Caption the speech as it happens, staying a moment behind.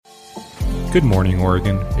Good morning,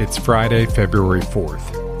 Oregon. It's Friday, February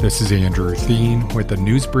 4th. This is Andrew Thien with a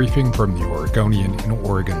news briefing from the Oregonian and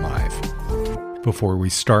Oregon Live. Before we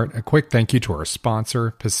start, a quick thank you to our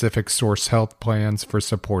sponsor, Pacific Source Health Plans, for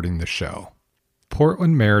supporting the show.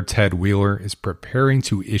 Portland Mayor Ted Wheeler is preparing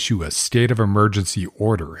to issue a state of emergency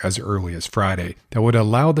order as early as Friday that would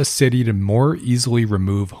allow the city to more easily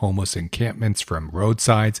remove homeless encampments from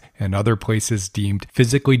roadsides and other places deemed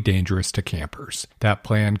physically dangerous to campers. That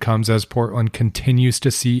plan comes as Portland continues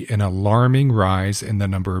to see an alarming rise in the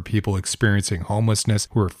number of people experiencing homelessness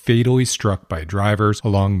who are fatally struck by drivers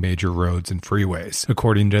along major roads and freeways.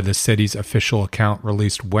 According to the city's official account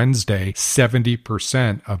released Wednesday,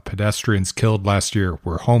 70% of pedestrians killed last year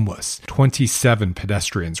were homeless. 27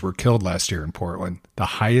 pedestrians were killed last year in Portland, the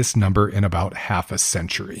highest number in about half a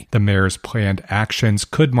century. The mayor's planned actions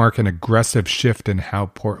could mark an aggressive shift in how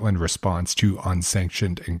Portland responds to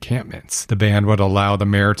unsanctioned encampments. The ban would allow the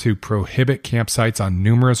mayor to prohibit campsites on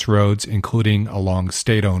numerous roads, including along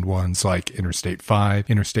state-owned ones like Interstate 5,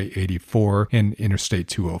 Interstate 84, and Interstate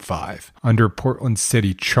 205. Under Portland's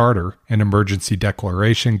city charter, an emergency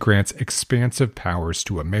declaration grants expansive powers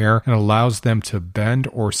to a mayor and allows them to bend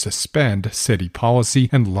or suspend city policy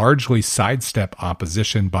and largely sidestep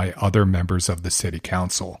opposition by other members of the city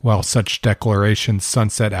council. While such declarations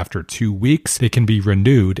sunset after 2 weeks, they can be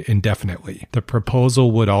renewed indefinitely. The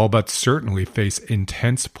proposal would all but certainly face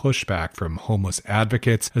intense pushback from homeless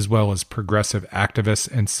advocates as well as progressive activists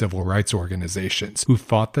and civil rights organizations who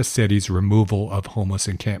fought the city's removal of homeless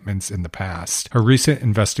encampments in the past. A recent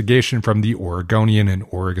investigation from the Oregonian and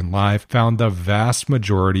Oregon Live found the vast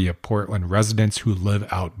majority of Portland residents who live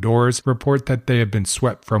outdoors report that they have been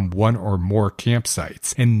swept from one or more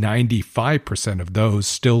campsites, and 95% of those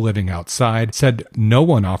still living outside said no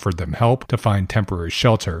one offered them help to find temporary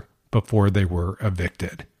shelter before they were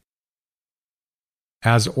evicted.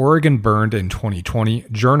 As Oregon burned in 2020,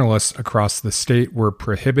 journalists across the state were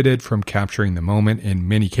prohibited from capturing the moment in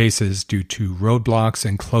many cases due to roadblocks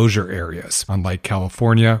and closure areas. Unlike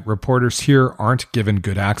California, reporters here aren't given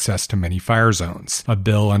good access to many fire zones. A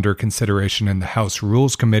bill under consideration in the House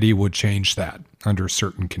Rules Committee would change that under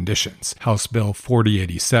certain conditions. House Bill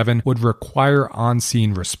 4087 would require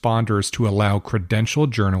on-scene responders to allow credentialed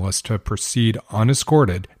journalists to proceed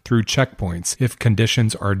unescorted through checkpoints if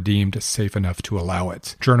conditions are deemed safe enough to allow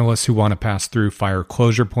it. Journalists who want to pass through fire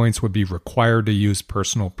closure points would be required to use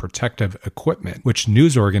personal protective equipment, which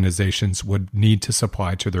news organizations would need to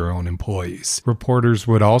supply to their own employees. Reporters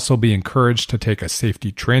would also be encouraged to take a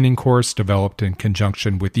safety training course developed in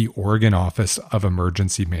conjunction with the Oregon Office of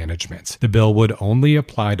Emergency Management. The bill would only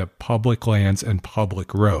apply to public lands and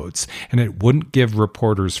public roads, and it wouldn't give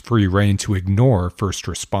reporters free rein to ignore first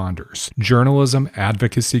responders. Journalism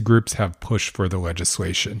advocacy groups have pushed for the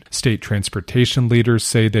legislation. State transportation leaders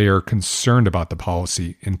say they are concerned about the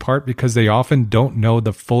policy, in part because they often don't know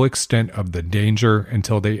the full extent of the danger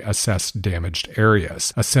until they assess damaged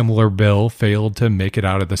areas. A similar bill failed to make it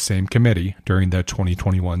out of the same committee during the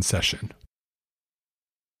 2021 session.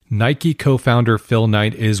 Nike co-founder Phil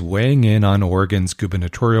Knight is weighing in on Oregon's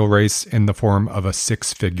gubernatorial race in the form of a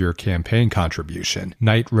six-figure campaign contribution.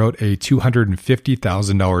 Knight wrote a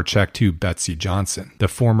 $250,000 check to Betsy Johnson, the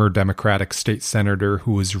former Democratic state senator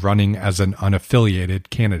who was running as an unaffiliated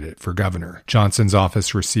candidate for governor. Johnson's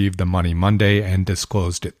office received the money Monday and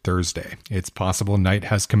disclosed it Thursday. It's possible Knight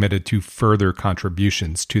has committed to further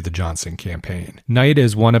contributions to the Johnson campaign. Knight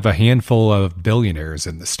is one of a handful of billionaires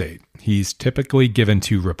in the state. He's typically given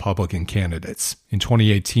to Republican candidates. In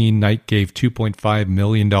 2018, Knight gave $2.5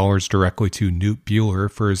 million directly to Newt Buehler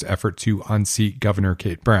for his effort to unseat Governor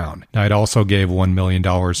Kate Brown. Knight also gave $1 million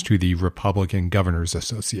to the Republican Governors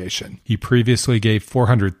Association. He previously gave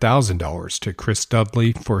 $400,000 to Chris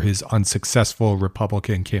Dudley for his unsuccessful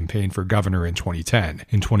Republican campaign for governor in 2010.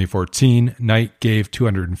 In 2014, Knight gave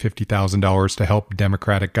 $250,000 to help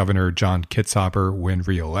Democratic Governor John Kitzhaber win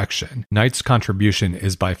re-election. Knight's contribution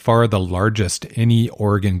is by far the largest any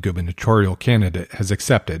Oregon gubernatorial candidate has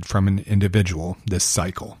accepted from an individual this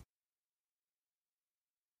cycle.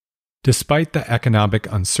 Despite the economic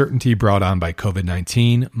uncertainty brought on by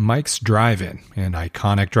COVID-19, Mike's Drive-In, an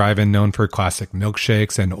iconic drive-in known for classic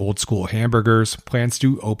milkshakes and old-school hamburgers, plans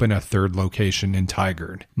to open a third location in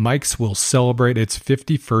Tigard. Mike's will celebrate its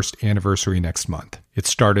 51st anniversary next month. It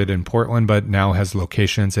started in Portland but now has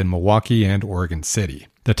locations in Milwaukee and Oregon City.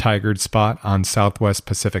 The Tigard spot on Southwest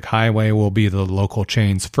Pacific Highway will be the local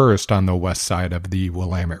chain's first on the west side of the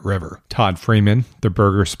Willamette River. Todd Freeman, the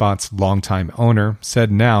burger spot's longtime owner,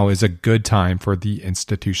 said now is a good time for the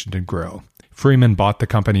institution to grow. Freeman bought the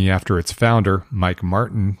company after its founder, Mike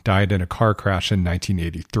Martin, died in a car crash in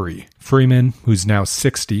 1983. Freeman, who's now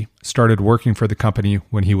 60, started working for the company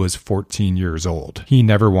when he was 14 years old. He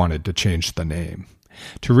never wanted to change the name.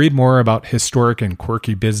 To read more about historic and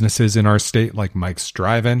quirky businesses in our state like Mike's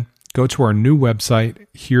Drive-In, go to our new website,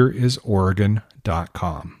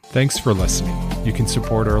 hereisoregon.com. Thanks for listening. You can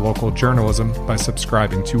support our local journalism by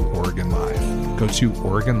subscribing to Oregon Live. Go to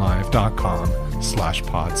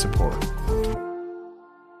OregonLive.com/pod support.